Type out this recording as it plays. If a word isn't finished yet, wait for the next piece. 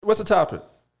What's the topic?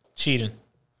 Cheating.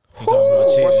 We talking about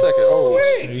cheating. 1 second.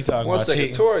 Oh, we talking one about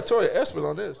second. cheating. Torrey, expert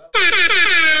on this.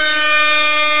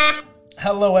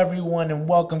 Hello, everyone, and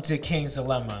welcome to King's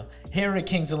Dilemma. Here at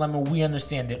King's Dilemma, we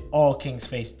understand that all kings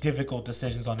face difficult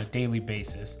decisions on a daily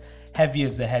basis. Heavy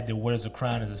is the head that wears a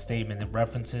crown is a statement that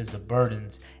references the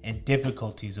burdens and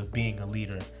difficulties of being a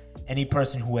leader. Any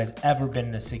person who has ever been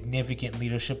in a significant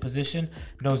leadership position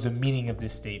knows the meaning of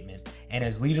this statement. And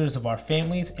as leaders of our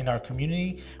families and our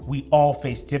community, we all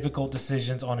face difficult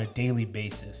decisions on a daily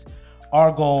basis.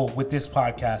 Our goal with this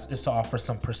podcast is to offer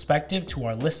some perspective to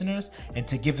our listeners and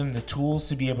to give them the tools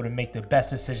to be able to make the best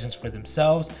decisions for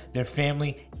themselves, their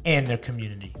family, and their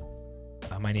community.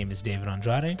 My name is David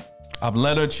Andrade. I'm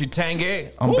Leonard Chitange.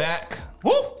 I'm back.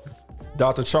 Woo!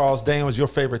 Dr. Charles Daniels, your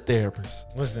favorite therapist.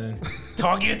 Listen,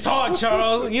 talk your talk,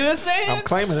 Charles. You know what I'm saying? I'm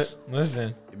claiming it.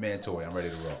 Listen. Your man Torrey, I'm ready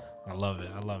to roll. I love it.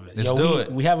 I love it. Let's do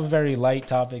it. We have a very light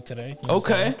topic today. You know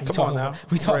Okay. Come on now.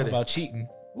 We talk Ready. about cheating,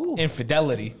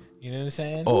 infidelity. You know what I'm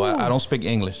saying? Oh, I don't speak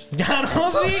English. I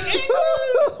don't speak English.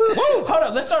 Woo. Hold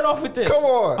up. Let's start off with this. Come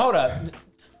on. Hold up.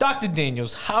 Dr.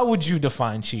 Daniels, how would you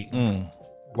define cheating?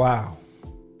 Wow.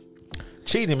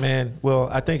 Cheating, man. Well,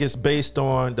 I think it's based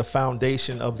on the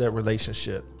foundation of that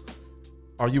relationship.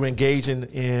 Are you engaging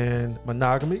in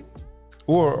monogamy,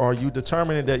 or are you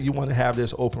determining that you want to have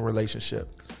this open relationship?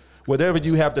 Whatever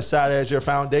you have decided as your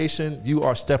foundation, you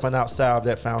are stepping outside of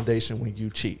that foundation when you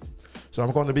cheat. So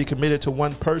I'm going to be committed to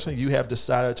one person. You have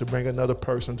decided to bring another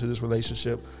person to this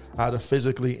relationship, either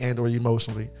physically and or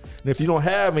emotionally. And if you don't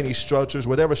have any structures,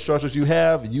 whatever structures you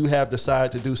have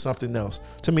decided to do something else.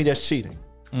 To me, that's cheating.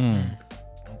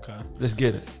 Okay. Let's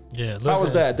get it. Yeah. Listen, How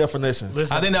was that definition?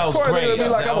 Listen. I think that was Torrey great. looked at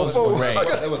me like That I'm a was fool. great.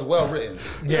 It was well written.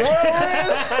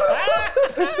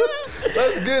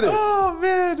 Let's get it. Oh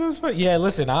man, that was fun. Yeah,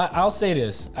 listen, I'll say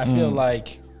this. I feel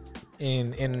like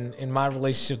in my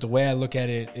relationship, the way I look at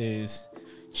it is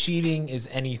cheating is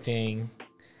anything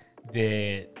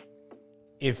that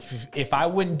if I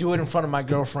wouldn't do it in front of my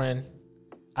girlfriend,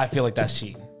 I feel like that's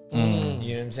cheating.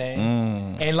 You know what I'm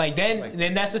saying? And like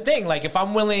then that's the thing. Like if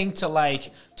I'm willing to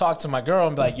like talk to my girl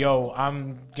and be like, yo,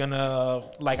 I'm gonna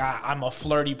like I'm a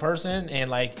flirty person, and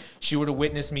like she would have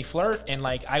witnessed me flirt, and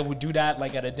like I would do that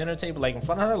like at a dinner table, like in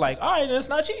front of her, like, all right, that's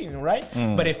not cheating, right?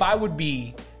 But if I would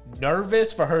be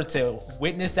nervous for her to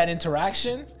witness that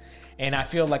interaction, and I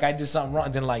feel like I did something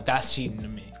wrong, then like that's cheating to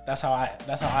me. That's how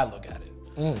I look at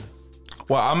it.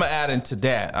 Well, I'm going to add into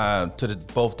that, to the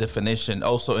both definition,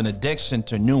 also an addiction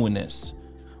to newness.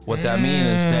 What that means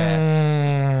is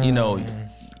that, you know,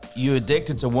 you're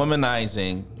addicted to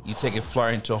womanizing. You take it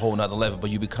flirting to a whole nother level, but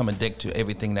you become addicted to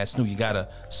everything that's new. You got to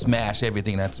smash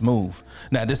everything that's smooth.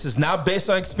 Now, this is not based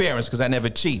on experience because I never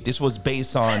cheat. This was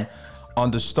based on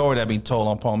the story that been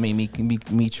told upon me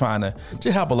trying to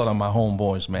just help a lot of my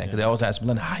homeboys, man. Because they always ask me,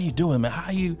 Leonard, how you doing, man?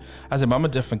 How you? I said, I'm a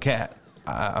different cat.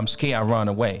 I'm scared I run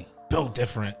away. Built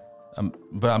different.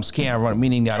 But I'm scared I run,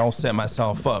 meaning that I don't set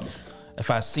myself up. If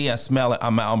I see, I smell it,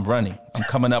 I'm running. I'm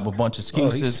coming up with a bunch of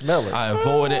excuses. Smell it. I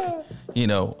avoid it, you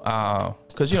know,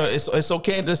 because, you know, it's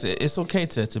okay. It's okay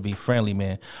to be friendly,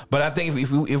 man. But I think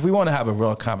if we want to have a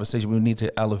real conversation, we need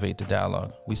to elevate the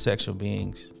dialogue. We sexual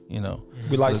beings, you know.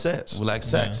 We like sex. We like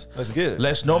sex. Yeah. Let's get it.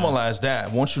 Let's normalize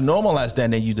that. Once you normalize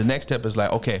that, then the next step is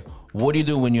like, okay, what do you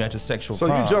do when you're at a sexual So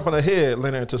crime? you jumping ahead,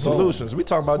 Leonard, into solutions. We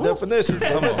talking about definitions.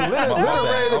 Leonard ready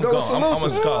to go to solutions. I'm a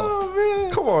scholar.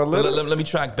 Come on, Leonard. Let me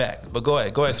track back. But go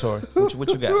ahead, Torrey. What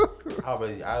you got? I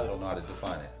don't know how to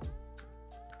define it.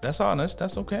 That's honest.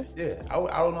 That's okay. Yeah, I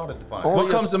don't know how to define Only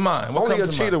What comes to mind? What Only comes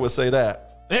a to cheater mind? would say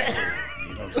that. it.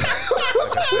 You know what I'm saying?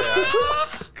 Like I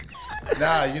said,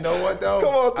 nah, you know what though?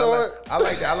 Come on, Torrey. I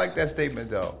like that statement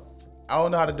though. I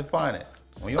don't know how to define it.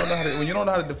 When you don't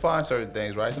know how to define certain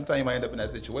things, right? Sometimes you might end up in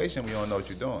that situation where you don't know what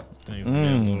you're doing.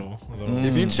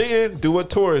 If you cheating, do what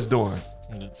Torrey's doing.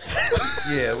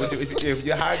 Yeah, if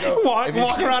you how go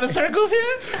Walk around in circles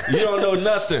here? You don't know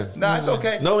nothing. Nah, it's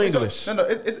okay. No It's English.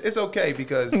 It's okay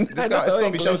because it's gonna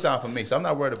be showtime for me, so I'm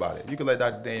not worried about it. You can let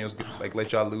Dr. Daniels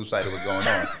let y'all lose sight of what's going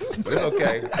on, but it's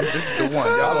okay. This is the one.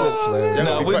 Y'all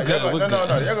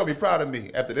gonna be proud of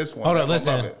me after this one. Hold on,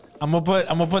 listen. I'm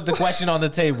gonna put the question on the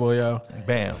table, yo.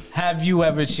 Bam. Have you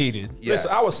ever cheated? Yes.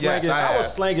 Listen, I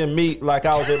was slanging meat like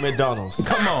I was at McDonald's.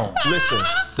 Come on. Listen,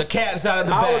 The cat's out of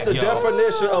the I bag, was the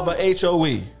definition of a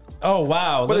HOE. Oh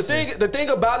wow! But the thing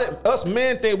about it, us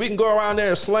men think we can go around there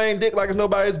and slang dick like it's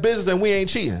nobody's business, and we ain't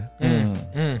cheating.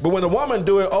 But when a woman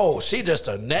do it, oh, she just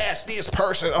the nastiest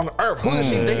person on the earth. Who does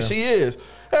she think she is?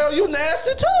 Hell, you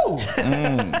nasty too.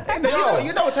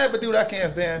 You know what type of dude I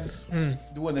can't stand?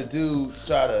 When the dude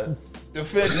try to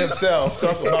defend himself,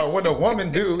 talk about when a woman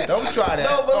do. Don't try that.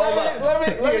 No, but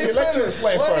let me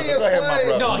explain Let further. me Go ahead, my explain.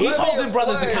 brother. No, he's Let me holding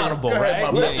brothers explain. accountable, Go ahead, right?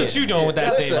 my brother. That's what you doing with that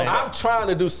Listen, statement. I'm trying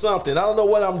to do something. I don't know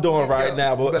what I'm doing right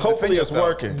now, but Defend hopefully it's yourself.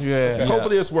 working. Yeah.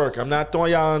 Hopefully it's working. I'm not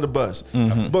throwing y'all on the bus.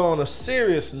 But on a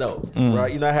serious note,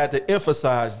 right? You know, I had to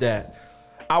emphasize that.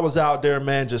 I was out there,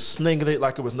 man, just slinging it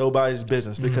like it was nobody's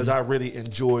business because I really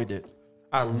enjoyed it.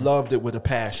 I loved it with a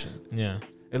passion. Yeah.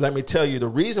 And let me tell you, the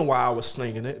reason why I was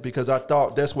slinging it, because I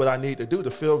thought that's what I need to do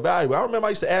to feel valuable. I remember I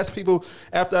used to ask people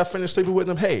after I finished sleeping with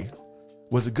them, hey,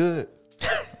 was it good?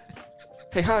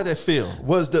 Hey, how did that feel?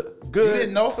 Was the good? You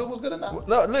didn't know if it was good or not?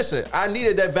 No, listen, I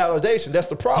needed that validation. That's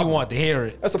the problem. He wanted to hear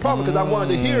it. That's the problem because I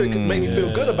wanted to hear it could make me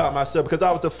feel good about myself because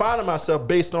I was defining myself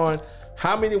based on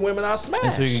how many women I smashed.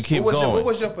 And so you can keep What going.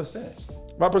 was your percentage?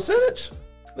 My percentage?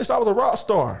 Listen, I was a rock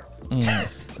star.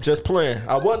 Just playing.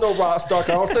 I wasn't no rock star. 'Cause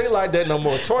I don't think like that no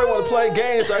more. Torrey want to play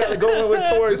games. So I got to go in with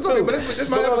Torrey too. But this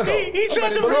my episode. He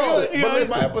tried to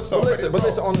But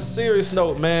listen, on a serious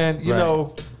note, man, you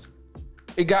know,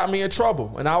 it got me in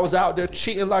trouble. And I was out there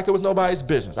cheating like it was nobody's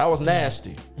business. I was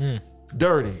nasty,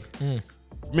 dirty.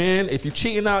 Man, if you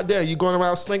cheating out there, you going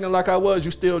around slinging like I was,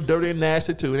 you still dirty and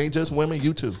nasty too. It ain't just women,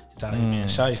 you too. It's out here, man.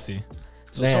 Shiesty.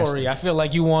 So, Nasty. Torrey, I feel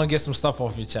like you want to get some stuff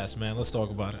off your chest, man. Let's talk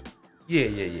about it. Yeah.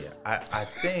 I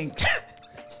think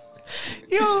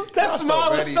Yo, that y'all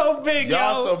smile is so big,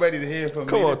 Y'all yo. so ready to hear from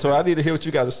Come me. on, Torrey. I need to hear what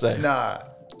you got to say. Nah,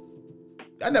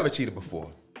 I never cheated before.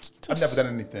 I've never done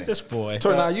anything. This boy.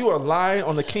 Torrey, now you are lying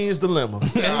on the King's dilemma.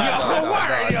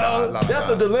 Nah, That's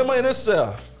a dilemma in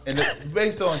itself. And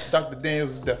based on Dr.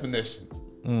 Daniels' definition,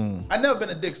 I've never been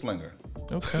a dick slinger.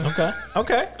 Okay.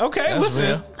 Listen.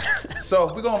 real. So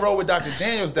if we're gonna roll with Dr.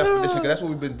 Daniels' definition, because that's what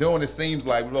we've been doing. It seems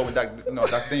like we roll with Dr.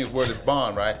 Daniels' word is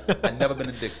bond, right? I've never been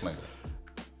a dick slinger,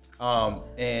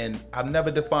 and I've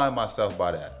never defined myself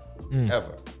by that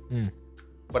ever.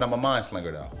 But I'm a mind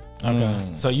slinger though.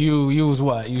 Okay. So you was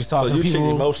what? You was So talking you to cheat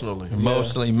people emotionally.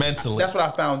 Emotionally, mentally. That's what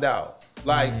I found out.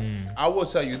 Like I will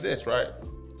tell you this, right?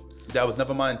 That was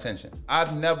never my intention.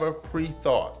 I've never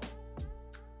pre-thought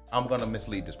I'm gonna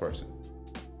mislead this person.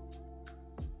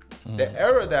 The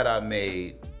error that I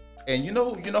made, and you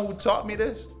know who taught me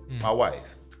this? My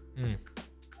wife.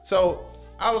 So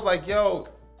I was like, yo,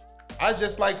 I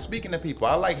just like speaking to people.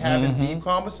 I like having deep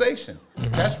conversation.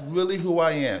 That's really who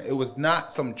I am. It was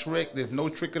not some trick. There's no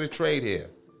trick of the trade here.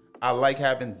 I like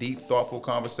having deep, thoughtful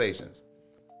conversations.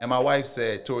 And my wife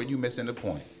said, Torrey, you missing the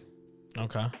point.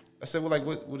 Okay. I said, well, like,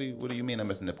 what do you mean I'm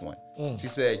missing the point? She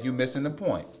said, you missing the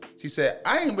point. She said,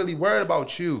 I ain't really worried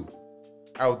about you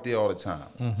out there all the time.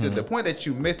 She said, the point that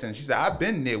you missing, she said, I've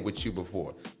been there with you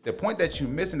before. The point that you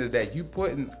missing is that you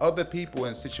putting other people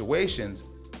in situations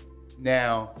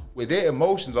now where their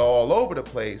emotions are all over the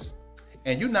place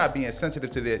and you're not being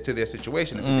sensitive to their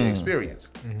situation and to their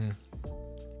experience.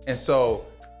 And so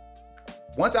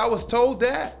once I was told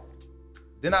that,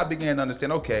 then I began to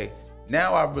understand, okay,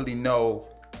 now I really know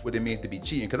what it means to be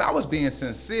cheating. Because I was being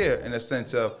sincere in the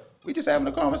sense of, we just having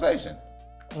a conversation.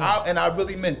 And I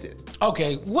really meant it.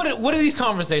 Okay. What are these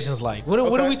conversations like? What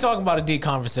are we talking about? A deep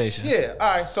conversation? Yeah,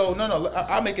 all right, so no,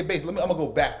 I'll make it basic. I'm gonna go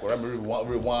backward. I'm gonna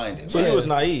rewind it. So you was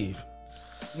naive.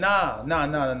 Nah.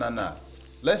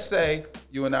 Let's say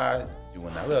you and I,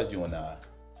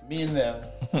 me and them,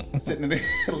 sitting in the,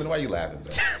 why you laughing,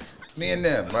 bro? Me and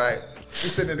them, right? We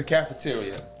sitting in the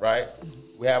cafeteria, right?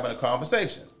 We're having a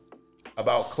conversation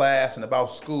about class and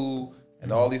about school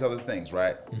and all these other things,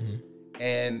 right?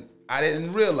 And I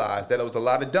didn't realize that there was a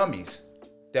lot of dummies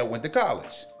that went to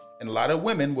college. And a lot of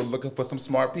women were looking for some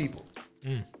smart people.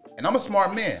 And I'm a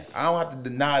smart man. I don't have to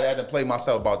deny that and play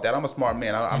myself about that. I'm a smart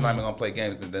man. I'm not even gonna play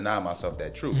games and deny myself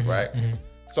that truth, right?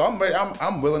 So I'm ready,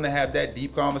 I'm willing to have that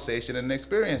deep conversation and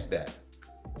experience that.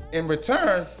 In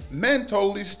return, men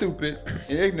totally stupid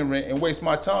and ignorant and waste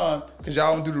my time because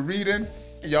y'all don't do the reading.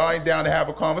 Y'all ain't down to have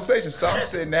a conversation. So I'm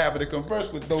sitting there having to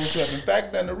converse with those who have in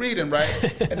fact done the reading,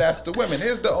 right? And that's the women.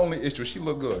 Here's the only issue. She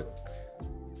look good.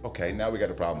 Okay, now we got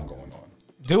a problem going on.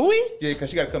 Do we? Yeah, because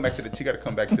she got to come back to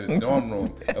the dorm room,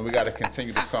 and we got to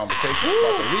continue this conversation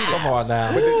about the reading. Come on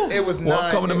now. But it was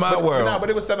Welcome to my world. Nah, but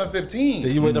it was 7:15.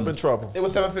 Then you end up in trouble. It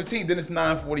was 7:15. Then it's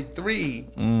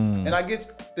 9:43, and I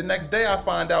get the next day. I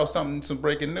find out some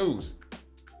breaking news.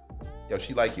 Yo,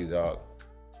 she like you, dog.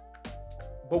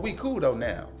 But we cool though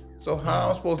now. So how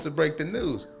I'm supposed to break the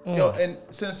news? Yo, and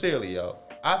sincerely, yo,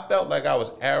 I felt like I was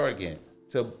arrogant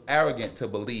to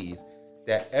believe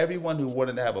that everyone who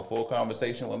wanted to have a full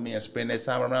conversation with me and spend their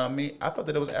time around me, I felt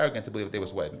that it was arrogant to believe that they were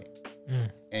sweating me.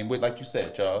 And like you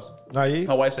said, Charles, Naive?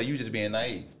 my wife said, you just being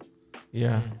naive.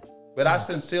 Yeah. But I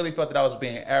sincerely felt that I was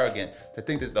being arrogant to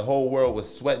think that the whole world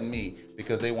was sweating me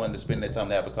because they wanted to spend their time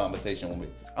to have a conversation with me.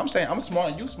 I'm saying, I'm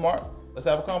smart and you smart. Let's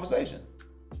have a conversation.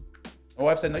 My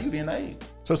wife said, no, you being naive.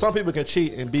 So some people can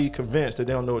cheat and be convinced that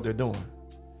they don't know what they're doing.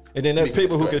 And then there's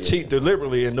people who can cheat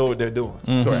deliberately and know what they're doing.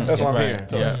 Correct. That's what I'm hearing.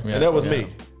 Yeah. And that was me.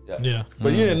 Yeah.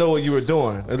 But you didn't know what you were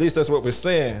doing. At least that's what we're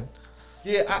saying.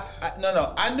 Yeah,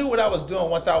 no. I knew what I was doing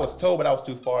once I was told, but I was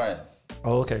too far in.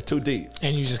 Oh, okay. Too deep.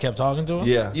 And you just kept talking to her?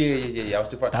 Yeah. Yeah. I was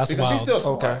too far. That's because wild. she's still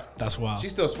smart. Okay. That's wild.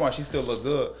 She's still smart. She still looks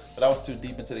good, but I was too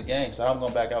deep into the game. So I'm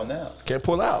going back out now. Can't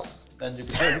pull out. Nothing you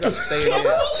can do. You got to stay in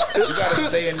there. You got to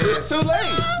stay in there. It's too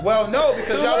late. Well, no,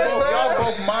 because Too y'all late,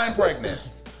 both mind pregnant.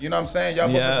 You know what I'm saying? Y'all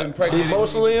both have been pregnant.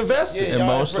 Emotionally invested. y'all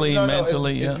Emotionally,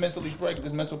 mentally, It's yeah. mentally pregnant.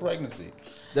 It's mental pregnancy.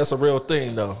 That's a real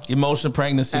thing, though. Emotional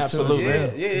pregnancy Absolutely.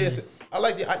 too. Yeah. I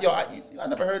like the. I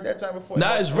never heard that term before.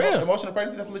 Nah, it's real. Emotional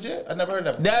pregnancy. That's legit. I never heard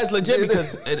that. That's legit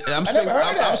because I'm I never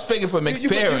heard that. speaking from You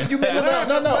experience. made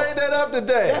That up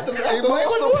today. That's the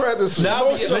Emotional word. pregnancy. Now,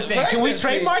 Listen, can we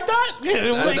trademark that?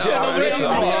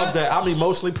 I love that. I'm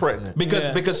emotionally pregnant.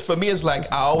 Because for me it's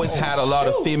like I always had a lot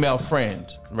of female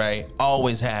friends, right?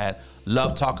 Always had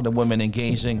love talking to women,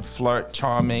 engaging, flirt,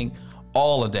 charming,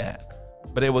 all of that.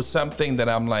 But it was something that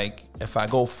I'm like, if I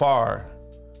go far,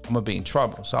 I'm gonna be in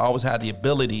trouble. So I always had the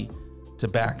ability to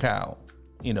back out,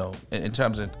 you know, in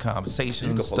terms of conversation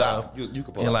You and could pull stuff. out. You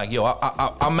could pull and out. like, yo,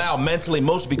 I'm out mentally,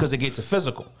 mostly because it gets to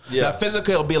physical. Yeah. Now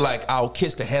physical will be like I'll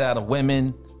kiss the head out of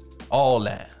women, all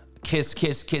that. Kiss,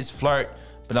 flirt.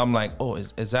 But I'm like, oh,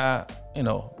 is that, you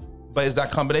know, but it's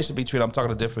that combination between I'm talking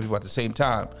to different people at the same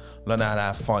time, learn how to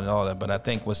have fun and all that. But I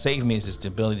think what saved me is just the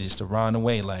ability just to run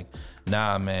away. Like,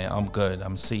 nah, man, I'm good. I'm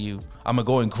gonna see you. I'm gonna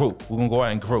go in group. We're gonna go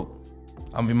out in group.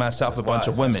 I'm gonna be myself, a bunch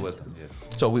of women.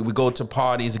 So we go to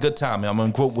parties, a good time. Man. I'm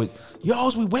in group with, you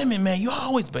always with women, man. You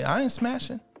always, but I ain't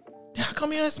smashing. Yeah, how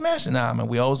come you ain't smashing? Nah, man,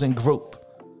 we always in group.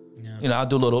 Yeah. You know, I'll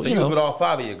do a little, So you you know. was with all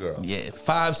 5 of your girls. Yeah,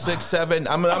 5, 6, 7.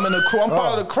 I'm in the crew. I'm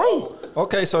part of the crew.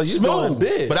 Okay, so you doing Smooth.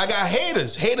 big. But I got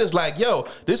haters. Haters like, yo,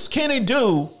 this skinny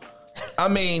dude, I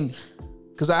mean,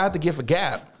 because I had to give a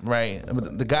gap, right?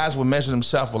 The guys would measure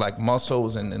themselves with like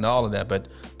muscles and all of that, but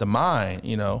the mind,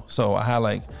 you know. So I had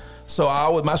like,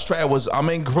 my strat was I'm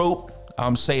in group,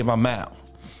 I'm safe, I'm out.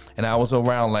 And I was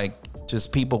around like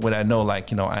just people when I know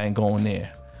like, you know, I ain't going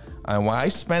there. And when I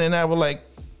spend the night with like,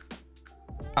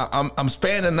 I'm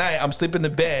spending the night, I'm sleeping in the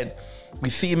bed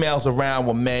with females around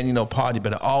with men, you know, party,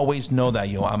 but I always know that,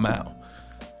 yo, I'm out.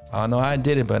 I don't know how I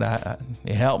did it, but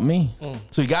it helped me.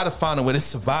 So you got to find a way to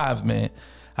survive, man.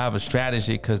 I have a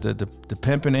strategy because the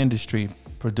pimping industry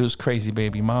produced crazy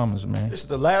baby mamas, man. This is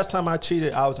the last time I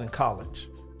cheated. I was in college.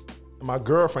 My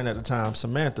girlfriend at the time,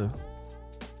 Samantha,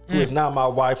 who is now my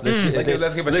wife. Let's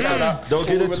give a shout out. Don't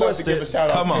get it twisted.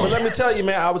 Come on. But let me tell you,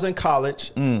 man, I was in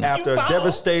college after a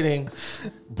devastating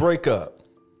breakup.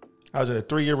 I was in a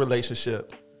 3-year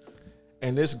relationship,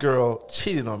 and this girl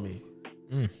cheated on me,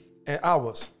 and I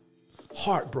was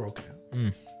heartbroken.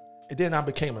 And then I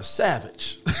became a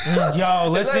savage. Yo,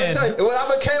 listen. Let me tell you, when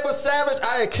I became a savage,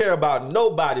 I didn't care about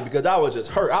nobody because I was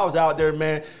just hurt. I was out there,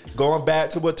 man, going back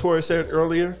to what Torrey said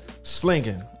earlier,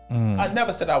 slinging. I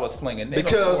never said I was slinging.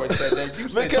 Because- Torrey said that. You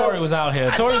said Torrey was out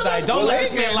here. Torrey's like, don't let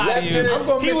this man lie to you. I'm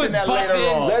gonna He was mention that later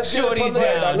on. busting shorties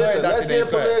down. Let's get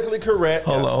politically correct.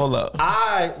 Hold up.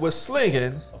 I was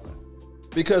slinging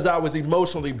because I was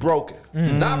emotionally broken.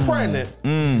 Not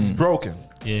pregnant, broken.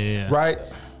 Yeah. Right?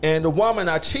 And the woman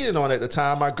I cheated on at the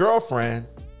time, my girlfriend,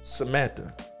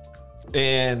 Samantha.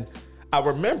 And I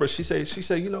remember she said,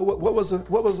 you know what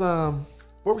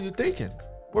were you thinking?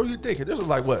 What were you thinking? This was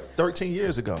like 13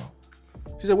 years ago.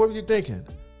 She said, what were you thinking?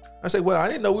 I said, well, I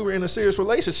didn't know we were in a serious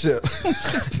relationship.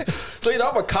 So, you know,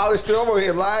 I'm a college student, I'm over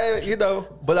here lying, you know,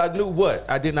 but I knew what?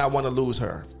 I did not want to lose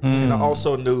her. And I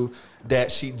also knew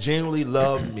that she genuinely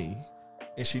loved me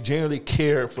and she genuinely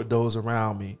cared for those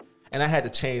around me. And I had to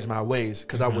change my ways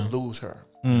because I would lose her,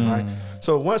 right?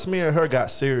 So once me and her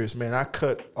got serious, man, I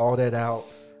cut all that out.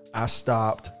 I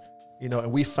stopped, you know,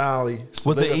 and we finally...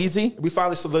 Was it easy? We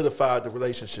finally solidified the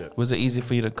relationship. Was it easy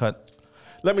for you to cut?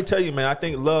 Let me tell you, man, I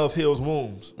think love heals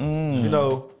wounds. You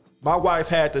know, my wife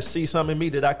had to see something in me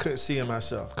that I couldn't see in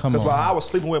myself. Because while I was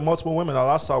sleeping with multiple women, all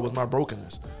I saw was my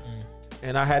brokenness.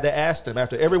 And I had to ask them,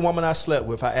 after every woman I slept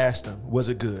with, I asked them, was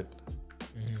it good?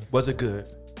 Was it good?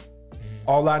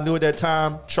 All I knew at that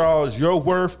time, Charles, your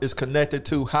worth is connected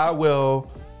to how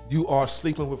well you are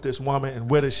sleeping with this woman and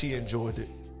whether she enjoyed it.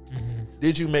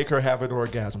 Did you make her have an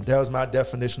orgasm? That was my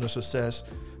definition of success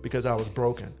because I was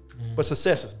broken. But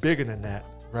success is bigger than that,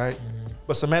 right?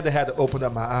 But Samantha had to open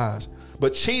up my eyes.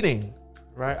 But cheating,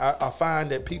 right? I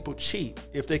find that people cheat.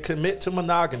 If they commit to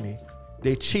monogamy,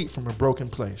 they cheat from a broken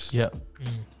place. Yep.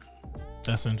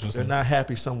 That's They're interesting. not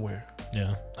happy somewhere.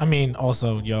 Yeah. I mean,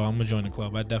 also, I'm gonna join the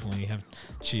club. I definitely have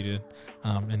cheated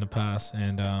in the past,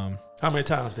 and How many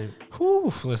times, David?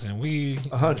 listen,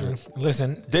 100.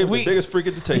 Listen, David, the biggest freak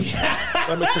at the table.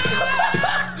 Let me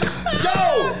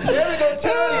Yo, David gonna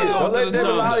tell you. Don't let David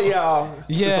lie to y'all.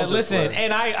 Yeah, listen,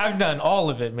 and I've done all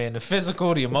of it, man. The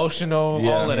physical, the emotional,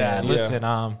 all of that. Listen,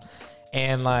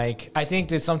 and like I think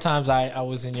that sometimes I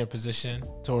was in your position,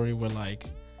 Torrey, where like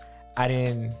I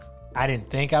didn't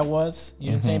think I was, you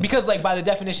know what I'm saying? Because like by the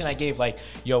definition I gave, like,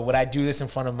 would I do this in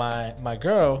front of my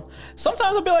girl?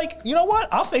 Sometimes I'll be like, you know what?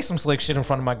 I'll say some slick shit in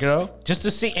front of my girl just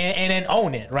to see and then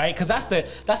own it, right? Because that's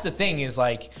the thing is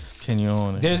like, can you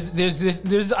own it?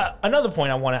 There's another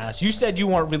point I want to ask. You said you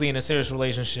weren't really in a serious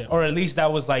relationship, or at least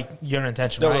that was like your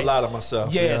intention, right? There were a lot of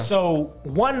myself. Yeah. So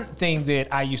one thing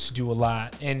that I used to do a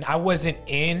lot, and I wasn't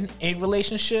in a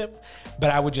relationship,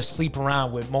 but I would just sleep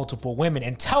around with multiple women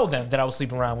and tell them that I was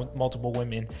sleeping around with multiple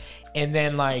women. And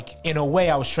then like, in a way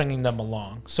I was stringing them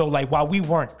along. So like, while we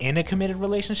weren't in a committed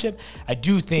relationship, I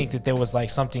do think that there was like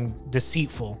something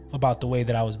deceitful about the way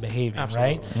that I was behaving.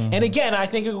 Absolutely. Right? Mm-hmm. And again, I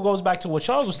think it goes back to what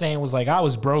Charles was saying, was like, I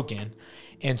was broken.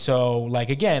 And so like,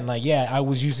 again, like, I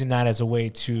was using that as a way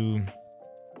to,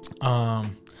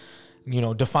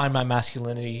 define my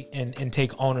masculinity and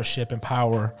take ownership and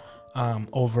power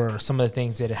over some of the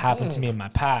things that had happened to me in my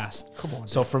past. Come on.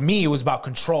 So for me, it was about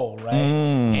control, right?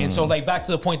 And so like back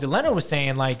to the point that Leonard was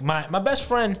saying, like my best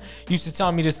friend used to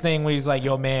tell me this thing where he's like,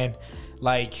 yo, man,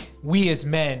 like we as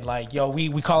men, like,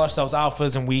 we call ourselves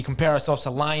alphas and we compare ourselves to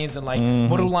lions, and like,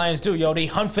 what do lions do? They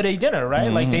hunt for their dinner,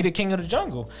 right? Like they the king of the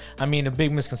jungle. I mean, the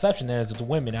big misconception there is that the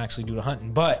women actually do the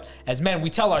hunting, but as men, we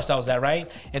tell ourselves that,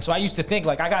 right? And so I used to think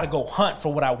like, I gotta go hunt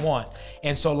for what I want.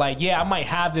 And so like, I might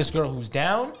have this girl who's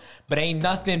down, but ain't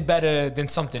nothing better than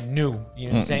something new, you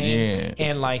know what I'm saying? Yeah.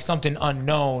 And like something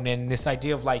unknown, and this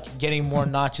idea of like getting more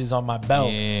notches on my belt.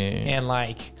 And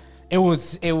like, it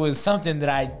was something that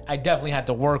I definitely had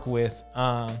to work with.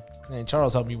 And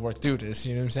Charles helped me work through this,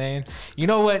 you know what I'm saying? You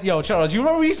know what, Charles, you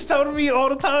remember he used to tell me all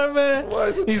the time, man?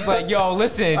 He's like,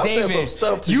 listen, I'll David, say some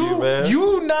stuff to you, man.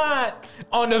 You not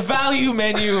on the value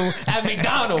menu at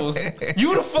McDonald's.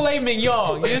 You the filet mignon. You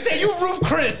know what I'm saying? You Ruth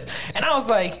Chris. And I was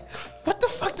like, what the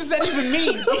fuck does that even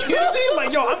mean? You know what I'm saying?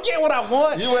 Like, I'm getting what I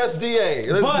want. USDA.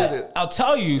 Let's get it. I'll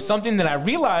tell you, something that I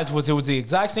realized was it was the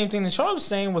exact same thing that Charles was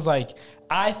saying, was like,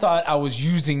 I thought I was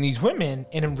using these women,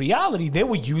 and in reality, they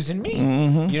were using me. You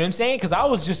know what I'm saying? Because I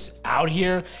was just out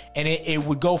here, and it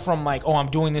would go from like, I'm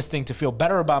doing this thing to feel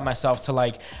better about myself, to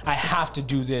like, I have to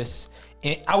do this.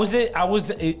 It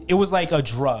was like a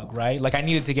drug, right? Like I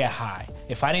needed to get high.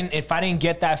 If I didn't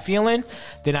get that feeling,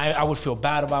 then I would feel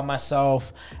bad about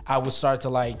myself. I would start to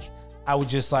like, I would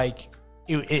just like,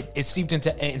 it seeped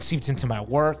into my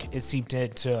work. It seeped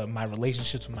into my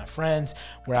relationships with my friends,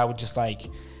 where I would just like,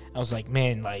 I was like,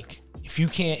 man, like if you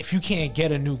can't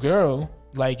get a new girl,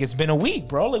 like it's been a week,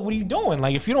 bro. Like, what are you doing?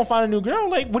 Like, if you don't find a new girl,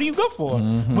 like, what are you good for?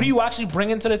 What are you actually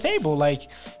bringing to the table? Like,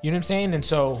 you know what I'm saying? And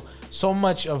so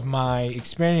much of my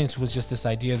experience was just this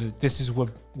idea that this is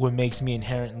what makes me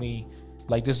inherently,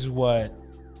 like, this is what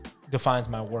defines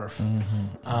my worth.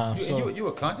 You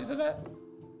were conscious of that?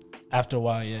 After a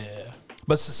while, yeah.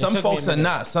 But some folks are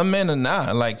not. Some men are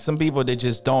not. Like some people, they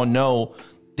just don't know.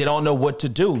 They don't know what to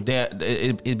do.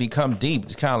 It become deep.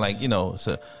 It's kind of like,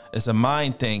 it's a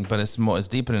mind thing, but it's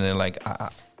deeper than that. Like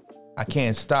I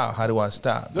can't stop. How do I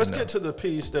stop? Let's get to the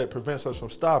piece that prevents us from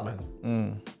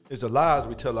stopping. It's the lies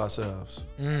we tell ourselves.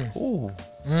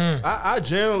 I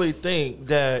generally think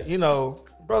that,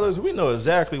 brothers, we know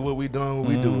exactly what we doing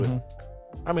when we do it.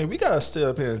 I mean, we got to sit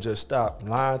up here and just stop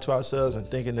lying to ourselves and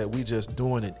thinking that we just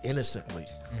doing it innocently,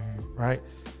 right?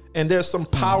 And there's some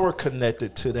power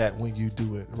connected to that when you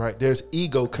do it, right? There's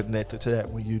ego connected to that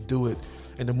when you do it.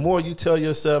 And the more you tell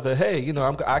yourself that, hey,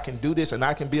 I can do this and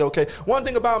I can be okay. One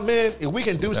thing about men, if we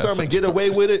can do something and get away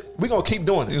with it, we're going to keep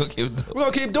doing it. We're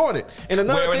going to keep doing it. And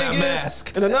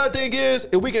another thing is,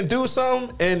 if we can do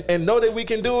something and know that we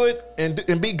can do it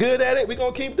and be good at it, we're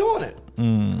going to keep doing it,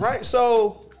 right?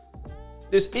 So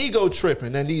this ego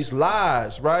tripping and these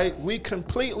lies, right? We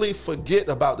completely forget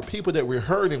about the people that we're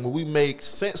hurting when we make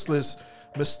senseless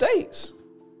mistakes,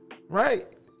 right?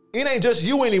 It ain't just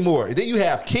you anymore. Then you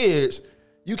have kids.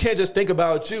 You can't just think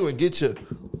about you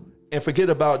and forget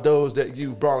about those that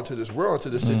you've brought into this world, into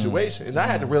this situation. And I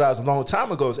had to realize a long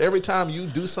time ago is every time you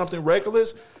do something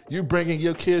reckless, you're bringing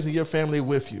your kids and your family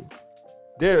with you.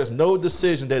 There is no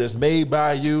decision that is made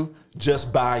by you,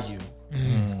 just by you.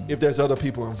 If there's other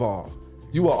people involved.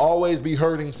 You will always be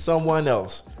hurting someone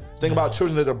else. Think about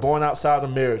children that are born outside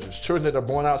of marriages, children that are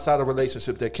born outside of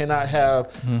relationships that cannot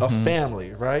have a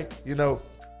family, right?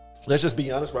 Let's just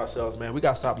be honest with ourselves, man. We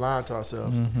got to stop lying to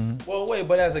ourselves. Well, wait,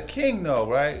 but as a king, though,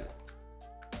 right?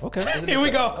 Okay. Here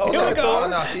we go. Hold Here on, we go.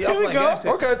 No, see, Here we go.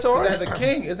 Okay, Torrey. As a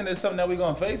king, isn't it something that we're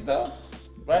gonna face though?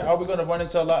 Right? Are we gonna run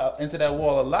into that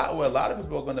wall a lot, where a lot of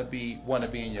people are gonna want to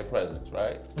be in your presence,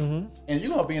 right? Mm-hmm. And you're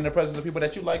gonna be in the presence of people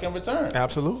that you like in return.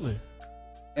 Absolutely.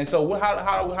 And so,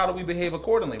 how do we behave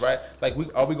accordingly, right? Like,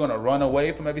 are we gonna run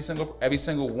away from every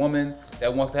single woman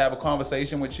that wants to have a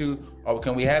conversation with you, or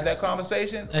can we have that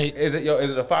conversation? Hey. Is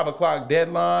it a 5 o'clock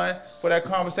deadline for that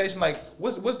conversation? Like,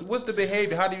 what's the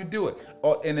behavior? How do you do it?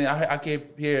 And then I can't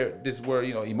hear this word,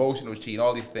 emotional cheating,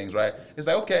 all these things, right? It's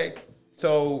like, okay,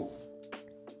 so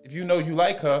if you know you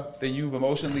like her, then you've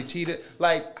emotionally cheated.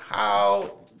 Like,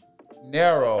 how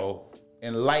narrow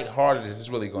and lighthearted is this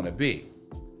really gonna be?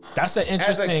 That's an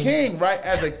interesting. As a king, right?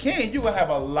 As a king, you will have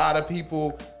a lot of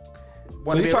people.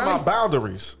 So you talking about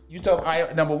boundaries? You talk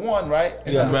number one, right?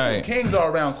 And Yeah. number two, Right. kings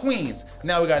are around queens.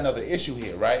 Now we got another issue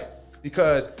here, right?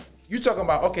 Because you talking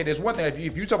about, okay, there's one thing if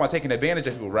you talking about taking advantage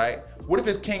of people, right? What if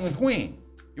it's king and queen?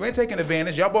 You ain't taking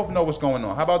advantage. Y'all both know what's going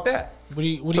on. How about that? What do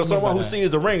you So mean someone by who that?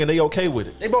 sees the ring and they okay with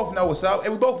it. They both know what's up,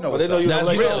 and we both know what's they know up. you That's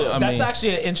don't like real. it. I That's mean,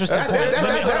 actually an interesting.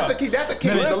 That's a key. That's a key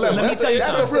Listen, dilemma. let me tell you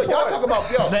That's something. a real. Y'all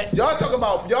talking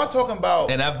about y'all talking about.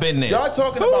 And I've been there. Y'all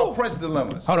talking about prince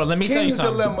dilemmas. Hold on, let me tell you King's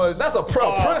something. dilemmas. That's a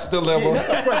prince dilemma. Yeah, that's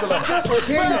a prince dilemma.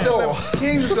 Disrespectful.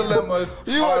 King's dilemmas.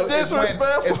 You are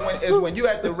disrespectful. Is when you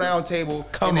at the round table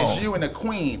Come and on. it's you and the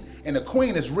queen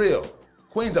is real.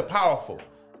 Queens are powerful.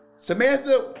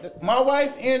 Samantha, my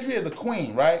wife, Andrea, is a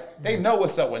queen, right? They know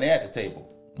what's up when they're at the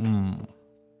table.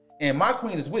 And my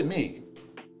queen is with me.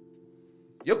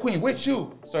 Your queen with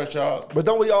you, Sir Charles. But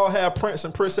don't we all have prince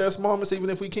and princess moments, even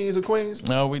if we kings or queens?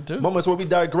 No, we do. Moments where we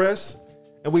digress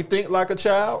and we think like a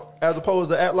child as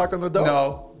opposed to act like an adult?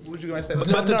 No. What was you going to say?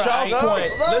 But to Charles'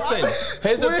 point, listen,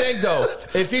 here's the thing though.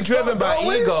 If you're driven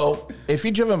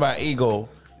by ego,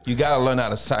 you gotta learn how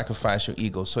to sacrifice your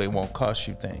ego so it won't cost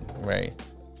you things, right?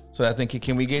 So I think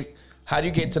how do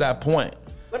you get to that point?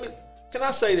 Can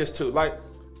I say this too? Like,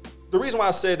 the reason why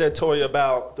I said that, Torrey,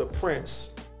 about the prince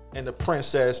and the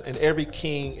princess and every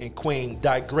king and queen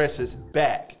digresses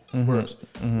backwards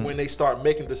when they start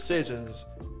making decisions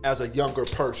as a younger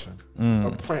person,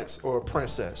 a prince or a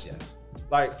princess. Yeah.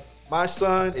 Like, my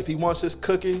son, if he wants his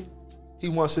cookie, he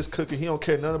wants his cookie. He don't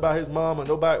care nothing about his mom or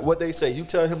nobody, what they say. You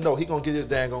tell him no, he gonna get his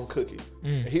dang on cookie.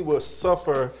 And he will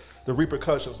suffer the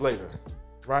repercussions later,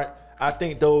 right? I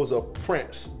think those are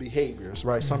prince behaviors,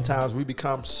 right? Sometimes we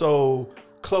become so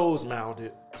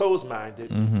closed-minded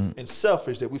and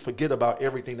selfish that we forget about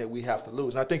everything that we have to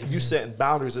lose. And I think if you're setting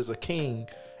boundaries as a king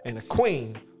and a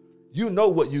queen, you know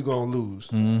what you're going to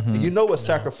lose. And you know what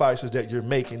sacrifices that you're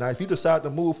making. Now, if you decide to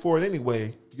move forward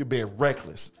anyway, you're being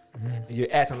reckless. And you're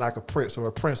acting like a prince or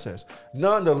a princess.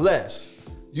 Nonetheless,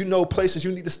 you know places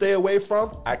you need to stay away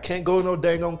from. I can't go to no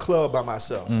dang on club by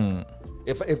myself.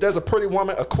 If there's a pretty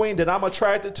woman, a queen that I'm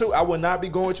attracted to, I would not be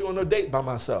going to on a date by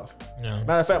myself. No.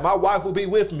 Matter of fact, my wife will be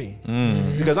with me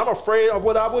because I'm afraid of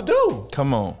what I would do.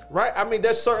 Come on. Right? I mean,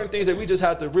 there's certain things that we just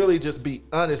have to really just be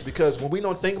honest, because when we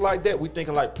don't think like that, we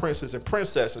thinking like princes and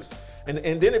princesses. And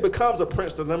then it becomes a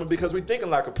prince dilemma because we thinking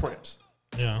like a prince.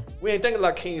 Yeah. We ain't thinking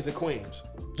like kings and queens.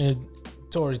 And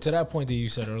Torrey, to that point that you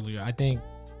said earlier, I think,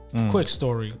 quick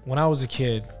story. When I was a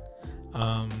kid,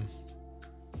 my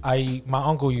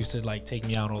uncle used to like take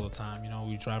me out all the time. You know,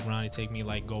 we drive around, he'd take me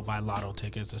like go buy lotto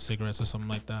tickets or cigarettes or something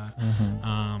like that,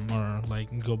 or like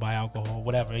go buy alcohol,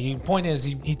 whatever. Point is,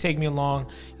 he'd take me along.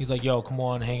 He's like, "Yo, come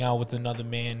on, hang out with another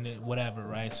man, whatever."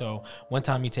 Right. So one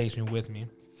time he takes me with me,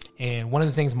 and one of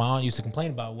the things my aunt used to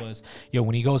complain about was, "Yo,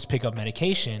 when he goes to pick up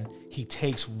medication, he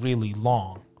takes really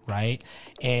long." Right.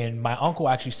 And my uncle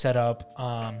actually set up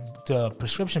the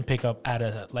prescription pickup at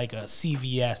a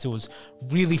CVS. It was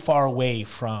really far away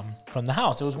from the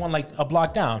house. It was one like a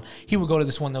block down. He would go to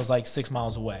this one that was like 6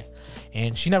 miles away.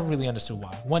 And she never really understood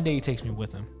why. One day he takes me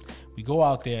with him. We go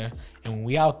out there, and when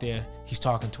we out there, he's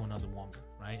talking to another woman,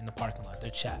 right, in the parking lot. They're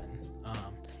chatting.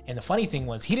 And the funny thing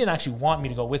was, he didn't actually want me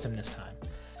to go with him this time.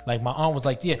 Like, my aunt was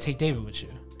like, "Yeah, take David with you."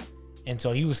 And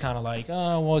so he was kind of like,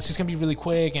 "Oh, well, it's just gonna be really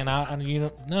quick." And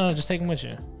no, just take him with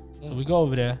you. So we go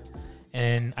over there,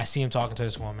 and I see him talking to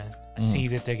this woman. I see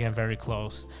that they're getting very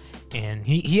close, and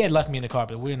he had left me in the car,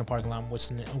 but we're in the parking lot.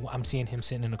 I'm seeing him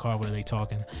sitting in the car where they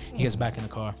talking. He gets back in the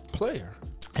car, Player.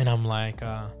 and I'm like,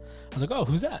 I was like, "Oh,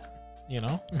 who's that?" You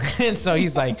know? And so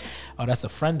he's like, "Oh, that's a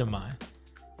friend of mine."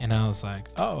 And I was like,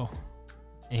 "Oh,"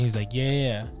 and he's like,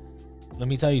 "Yeah. Let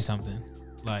me tell you something.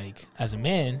 Like, as a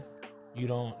man, you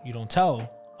don't tell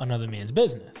another man's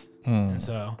business." And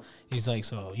so he's like,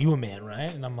 "So you a man,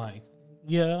 right?" And I'm like,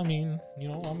 yeah, I mean, you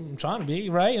know, I'm trying to be,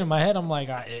 right? In my head, I'm like,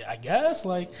 I guess,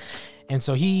 like, and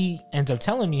so he ends up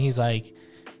telling me, he's like,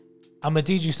 I'm gonna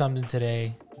teach you something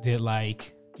today that,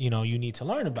 like, you know, you need to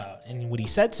learn about. And what he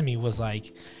said to me was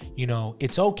like, you know,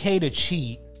 it's okay to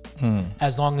cheat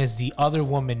as long as the other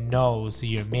woman knows that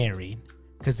you're married,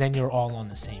 because then you're all on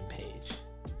the same page.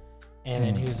 And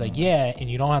then he was like, yeah, and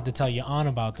you don't have to tell your aunt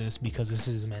about this because this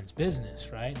is men's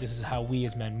business, right? This is how we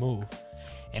as men move.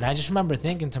 And I just remember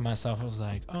thinking to myself, I was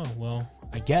like, oh, well,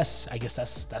 I guess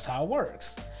that's how it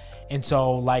works. And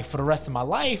so, like, for the rest of my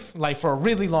life, like, for a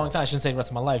really long time, I shouldn't say the rest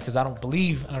of my life because I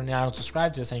don't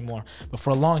subscribe to this anymore. But for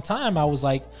a long time, I was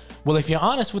like, well, if you're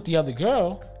honest with the other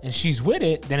girl and she's with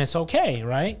it, then it's okay,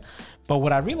 right? But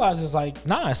what I realized is like,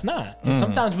 nah, it's not. And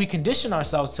sometimes we condition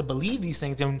ourselves to believe these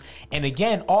things. And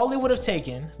again, all it would have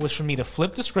taken was for me to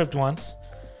flip the script once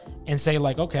and say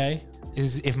like, okay,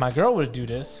 if my girl were to do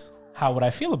this, how would I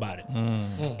feel about it?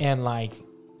 And like,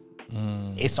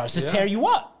 it starts to tear you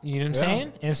up. You know what I'm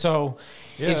saying? And so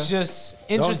it's just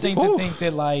interesting to think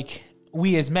that like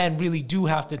we as men really do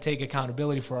have to take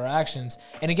accountability for our actions.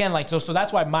 And again, like, so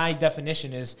that's why my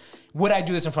definition is, would I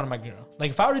do this in front of my girl?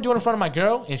 Like, if I were to do it in front of my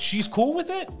girl and she's cool with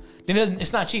it, then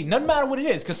it's not cheating. Doesn't matter what it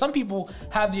is. Because some people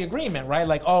have the agreement, right?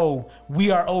 Like, oh,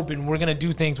 we are open. We're going to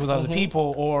do things with other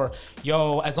people. Or,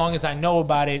 yo, as long as I know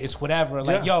about it, it's whatever.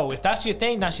 Like, yo, if that's your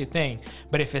thing, that's your thing.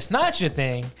 But if it's not your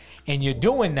thing and you're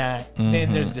doing that,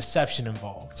 then there's deception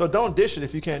involved. So don't dish it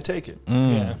if you can't take it.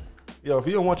 Yeah. Yo, if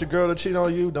you don't want your girl to cheat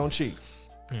on you, don't cheat.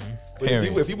 But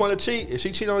if you want to cheat, if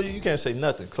she cheat on you, you can't say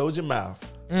nothing. Close your mouth.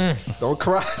 Don't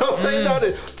cry. Don't say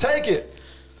nothing. Take it.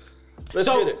 Let's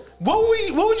get it.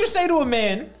 What would you say to a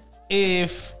man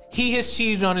if he has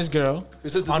cheated on his girl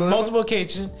on multiple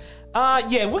occasions?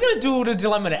 Yeah, we're gonna do the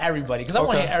dilemma to everybody because I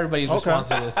want to hear everybody's response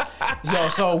to this. Yo,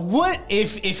 so what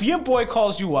if your boy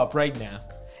calls you up right now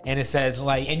and it says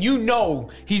like, and you know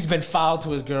he's been foul to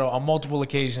his girl on multiple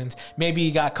occasions. Maybe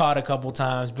he got caught a couple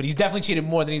times, but he's definitely cheated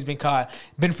more than he's been caught.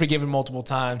 Been forgiven multiple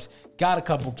times. Got a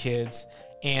couple kids,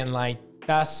 and like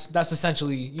that's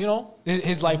essentially, you know,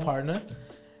 his life partner.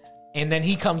 And then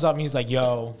he comes up and he's like,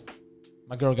 "Yo,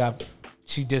 my girl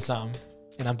she did something,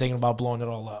 and I'm thinking about blowing it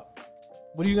all up."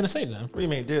 What are you gonna say to them? What do you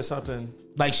mean did something?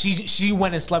 Like she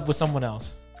went and slept with someone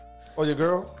else. Oh, your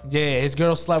girl? Yeah, his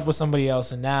girl slept with somebody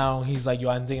else, and now he's like, yo,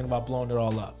 I'm thinking about blowing it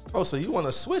all up. Oh, so you want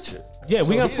to switch it? Yeah,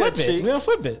 we're gonna flip it. We're gonna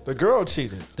flip it. The girl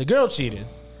cheated. The girl cheated.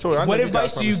 Torrey, what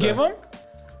advice do you give him?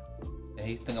 And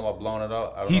he's thinking about blowing it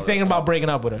up. He's thinking about breaking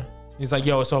up with her. He's like,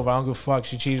 yo, it's over. I don't give a fuck.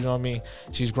 She cheated on me.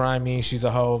 She's grimy. She's a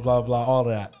hoe. Blah blah. All of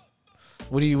that.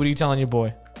 What are you telling your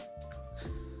boy?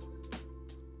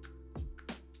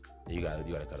 You gotta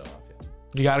cut it off. Yeah.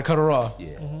 You gotta cut her off.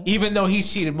 Yeah. Even though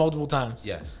he's cheated multiple times.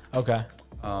 Yes. Okay.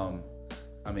 I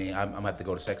mean, I'm gonna have to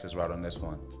go the sexist route on this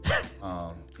one.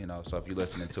 You know, so if you're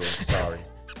listening to it, sorry.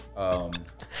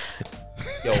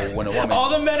 Yo, when a woman,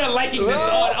 all the men are liking this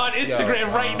on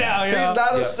Instagram right now. Yo. He's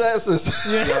not a sexist.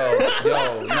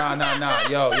 Nah.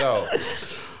 Yo.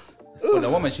 When a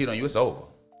woman cheat on you, it's over.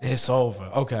 It's over.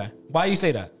 Okay. Why you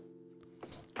say that?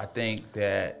 I think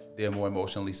that they're more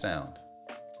emotionally sound.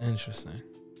 Interesting.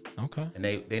 Okay. And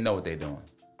they know what they're doing.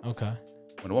 Okay.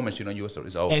 When a woman cheat on you, it's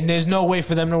over. And there's no way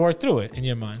for them to work through it in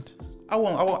your mind. I don't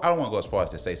want to go as far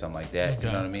as to say something like that. Okay.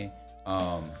 You know what I mean?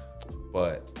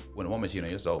 But when a woman cheat on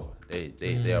you, it's over.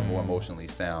 They are more emotionally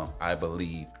sound, I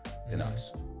believe, than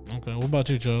us. Okay. What about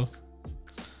you, Joe?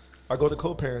 I go the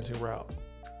co-parenting route.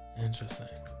 Interesting.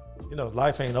 You know,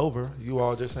 life ain't over.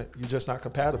 You just not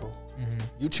compatible.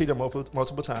 You cheated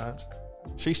multiple times.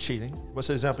 She's cheating. What's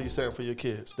the example you setting for your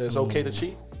kids? That it's okay to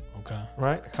cheat? Okay.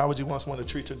 Right? How would you want someone to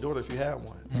treat your daughter if you had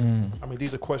one? I mean,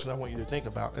 these are questions I want you to think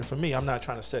about. And for me, I'm not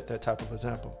trying to set that type of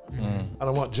example. I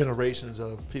don't want generations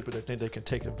of people that think they can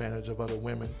take advantage of other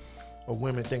women, or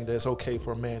women think that it's okay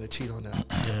for a man to cheat on them.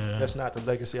 That's not the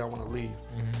legacy I want to leave.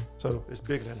 So it's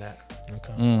bigger than that.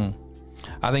 Okay.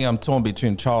 I think I'm torn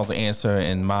between Charles' answer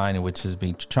and mine, which is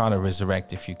trying to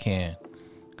resurrect if you can.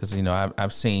 Because, you know,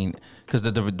 I've seen, because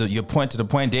your point to the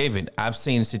point, David, I've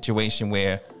seen a situation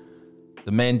where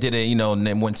the men did it, you know, and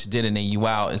then once you did it and then you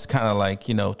out, it's kind of like,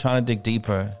 you know, trying to dig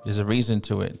deeper. There's a reason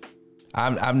to it.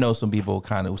 I've known some people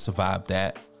kind of who survived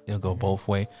that. It'll go both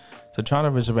ways. So trying to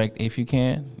resurrect if you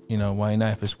can, you know, why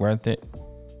not if it's worth it?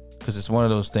 Because it's one of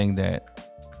those things that,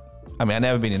 I mean, I've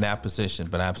never been in that position,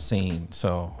 but I've seen.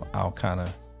 So I'll kind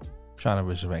of try to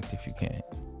resurrect if you can.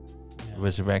 Yeah.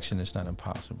 Resurrection is not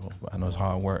impossible. I know it's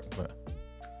hard work, but.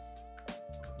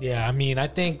 Yeah, I mean, I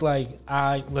think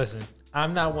listen,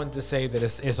 I'm not one to say that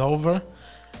it's over,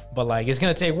 but like it's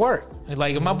gonna take work.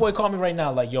 Like if my boy called me right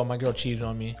now, like, yo, my girl cheated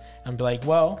on me, I'm be like,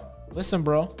 well, listen,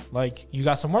 bro, like you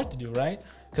got some work to do, right?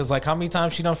 Because like how many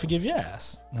times she don't forgive your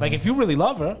ass? Like if you really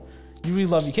love her, you really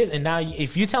love your kids, and now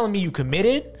if you're telling me you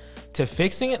committed to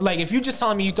fixing it, like if you just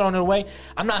telling me you throwing it away,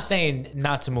 I'm not saying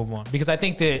not to move on, because I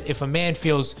think that if a man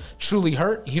feels truly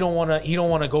hurt, he don't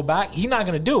want to go back, he's not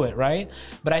gonna do it, right?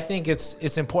 But I think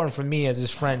it's important for me as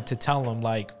his friend to tell him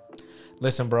like,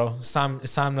 listen, bro, it's time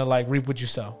to like reap what you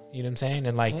sow. You know what I'm saying?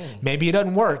 And like maybe it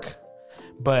doesn't work,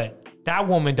 but that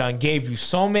woman done gave you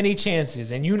so many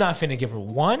chances, and you not finna give her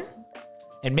one.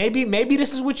 And maybe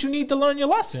this is what you need to learn your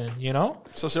lesson, you know?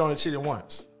 So she only cheated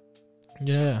once.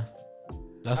 Yeah.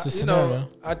 That's the scenario. You know,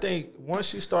 I think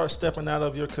once you start stepping out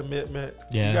of your commitment,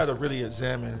 Yeah. you got to really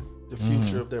examine the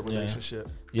future of that relationship.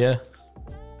 Yeah.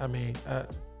 I mean,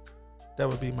 that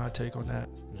would be my take on that.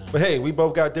 Yeah. But hey, we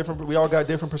all got different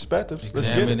perspectives. Let's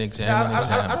get it.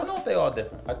 I don't know if they all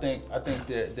different. I think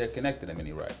they're connected in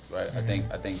many rights, right? I think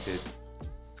that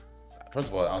first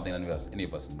of all, I don't think any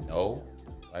of us know,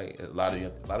 right? A lot of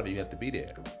you have to be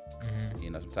there.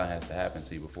 You know, sometimes it has to happen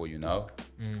to you before you know.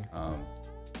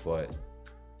 But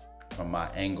from my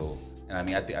angle, and I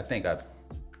mean, I think I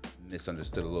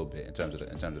misunderstood a little bit in terms of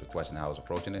the question, how I was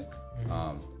approaching it.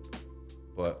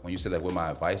 But when you said like what my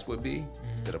advice would be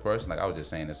to the person, like I was just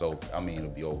saying it's over. I mean, it'll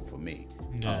be over for me.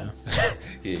 I'm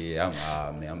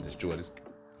destroyed.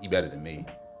 He better than me.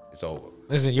 It's over.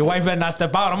 Listen, your wife better not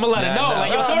step out. I'm gonna let her know.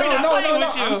 Like, yo, Torrey not playing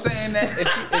with you. I'm saying that if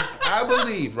I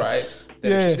believe, right,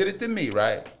 that if she did it to me,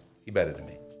 right, he better than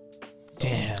me.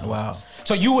 Damn. Wow.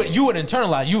 So you would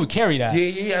internalize, you would carry that.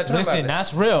 Yeah. Listen,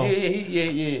 that's real. Yeah.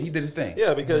 He did his thing.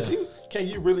 Yeah, because can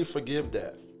you really forgive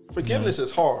that? Forgiveness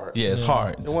is hard. Yeah, it's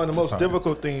hard. And one of the most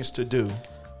difficult things to do.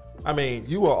 I mean,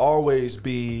 you will always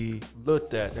be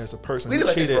looked at as a person who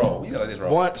cheated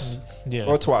once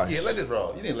or twice. Yeah, let this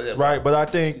roll. You need to let it roll. Right, but I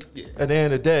think at the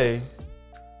end of the day,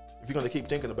 if you're going to keep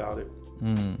thinking about it,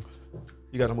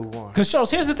 you got to move on. Because,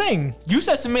 Charles, here's the thing. You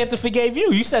said Samantha forgave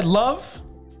you. You said love.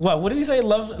 What did you say?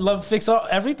 Love fix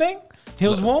everything?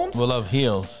 Heals wounds? Well, love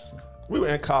heals. We were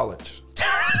in college.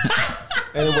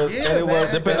 And it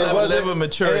wasn't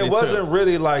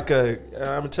really like I'm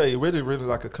gonna tell you, really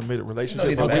like a committed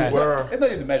relationship. But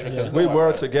we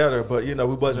were together, but you know,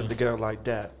 we wasn't together like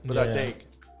that. But I think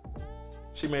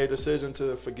she made a decision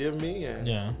to forgive me, and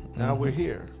now we're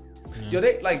here. Yo,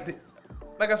 they like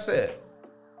I said,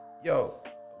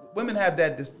 women have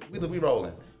that. We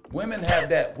rolling. Women have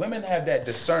that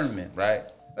discernment, right?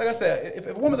 Like I said, if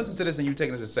a woman listens to this and you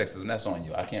taking this as sexism, that's on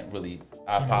you. I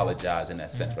apologize in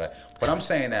that sense, right? But I'm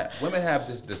saying that women have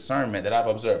this discernment that I've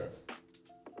observed.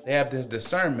 They have this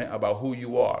discernment about who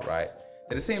you are, right?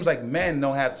 And it seems like men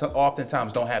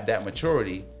oftentimes don't have that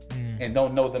maturity and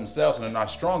don't know themselves and are not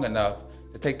strong enough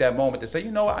to take that moment to say,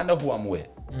 you know what, I know who I'm with,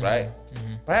 right?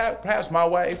 Perhaps my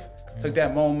wife took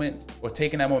that moment or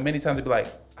taking that moment many times to be like,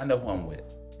 I know who I'm with.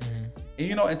 And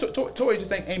you know, and Torrey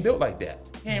just ain't built like that.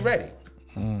 He ain't ready.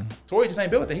 Torrey just ain't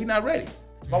built like that. He's not ready.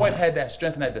 My wife had that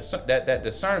strength and that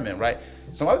discernment, right?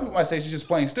 Some other people might say she's just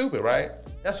plain stupid, right?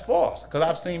 That's false. Because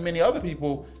I've seen many other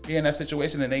people be in that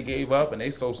situation and they gave up and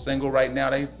they so single right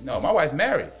now. My wife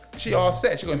married. She all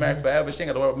set. She gonna be married forever. She ain't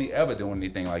got to worry about me ever doing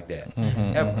anything like that.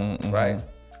 Ever, right?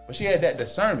 But she had that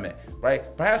discernment, right?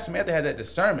 Perhaps Samantha had that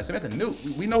discernment. Samantha knew.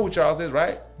 We know who Charles is,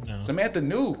 right? No. Samantha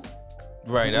knew.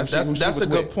 Right. That's a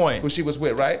good point. Who she was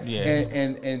with, right? Yeah.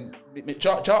 And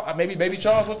Charles, maybe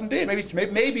Charles wasn't dead.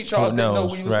 Maybe Charles didn't know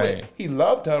who he was with. He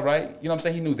loved her, right? You know what I'm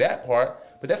saying? He knew that part,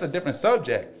 but that's a different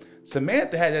subject.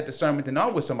 Samantha had that discernment, and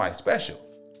I'm with somebody special.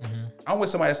 I'm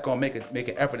with somebody that's gonna make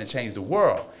an effort and change the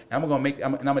world, and I'm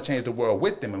gonna change the world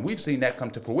with them, and we've seen that come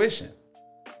to fruition.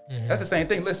 That's the same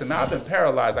thing. Listen, man, I've been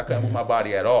paralyzed. I couldn't move my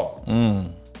body at all,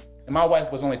 and my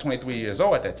wife was only 23 years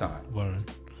old at that time.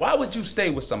 Why would you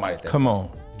stay with somebody like that? Come on.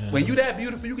 When you that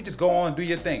beautiful, you could just go on and do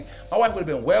your thing. My wife would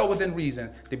have been well within reason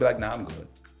to be like, nah, I'm good.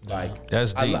 Like,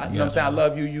 that's deep. You know what I'm saying? I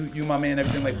love you, you my man,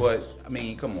 everything. Like, but I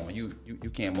mean, come on, you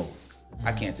can't move.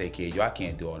 I can't take care of you. I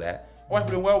can't do all that. My wife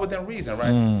would have been well within reason,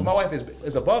 right? But my wife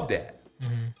is above that.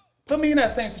 Put me in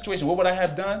that same situation. What would I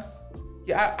have done?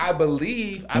 Yeah, I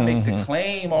believe I make the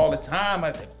claim all the time.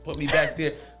 I put me back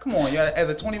there. Come on, as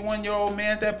a 21-year-old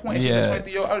man at that point, she was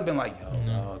 23-year-old. I would have been like, yo,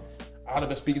 dog. I would have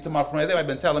been speaking to my friends. They might have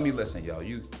been telling me, listen, yo,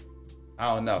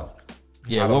 I don't know.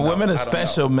 Yeah, well, women are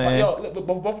special, man.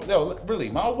 Yo, really,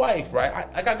 my wife, right?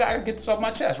 I gotta get this off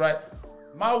my chest, right?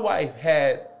 My wife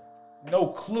had no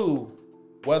clue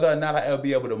whether or not I ever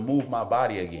be able to move my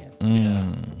body again,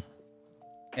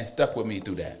 and stuck with me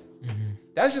through that.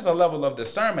 That's just a level of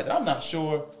discernment that I'm not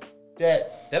sure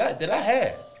that I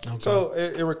had. Okay. So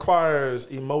it requires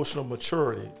emotional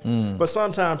maturity, but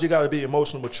sometimes you got to be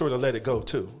emotional mature to let it go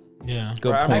too. Yeah.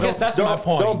 Good Right? point. I guess that's my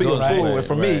point. Don't be a Right, fool. right, And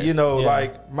for right. me, you know, Yeah.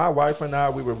 like my wife and I,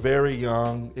 we were very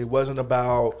young. It wasn't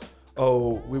about,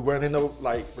 we weren't in a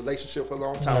like relationship for a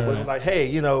long time. It wasn't like, hey,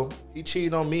 you know, he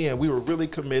cheated on me and we were really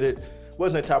committed.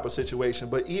 Wasn't that type of situation.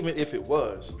 But even if it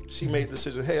was, she made the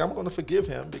decision, hey, I'm going to forgive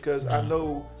him because I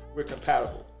know we're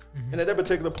compatible. And at that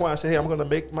particular point, I said, hey, I'm going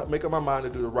to make up my mind to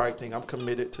do the right thing. I'm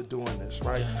committed to doing this,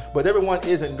 right? Yeah. But everyone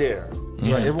isn't there,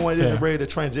 right? Everyone isn't Fair. ready to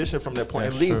transition from that point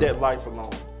That's and leave true. that life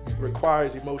alone. It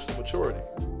requires emotional maturity.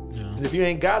 Yeah. And if you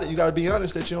ain't got it, you got to be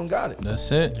honest that you don't got it. That's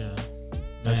it. Yeah.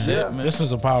 That's Man, it, man. This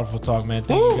was a powerful talk, man.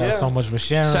 Thank you guys yeah. so much for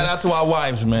sharing. Shout out to our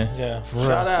wives, man. Yeah, for real.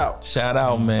 Shout out. Shout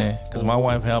out, man, because my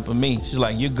wife helping me. She's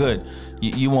like, "You're good.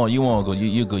 You won't go.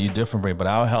 You good. You're different, Ray, but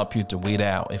I'll help you to weed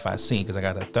out if I see, because I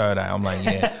got a third eye." I'm like,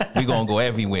 "Yeah, we gonna go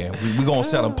everywhere. We gonna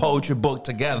sell a poetry book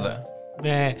together."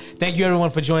 Man, thank you everyone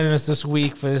for joining us this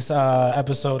week for this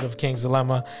episode of King's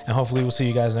Dilemma, and hopefully we'll see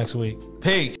you guys next week.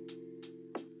 Peace.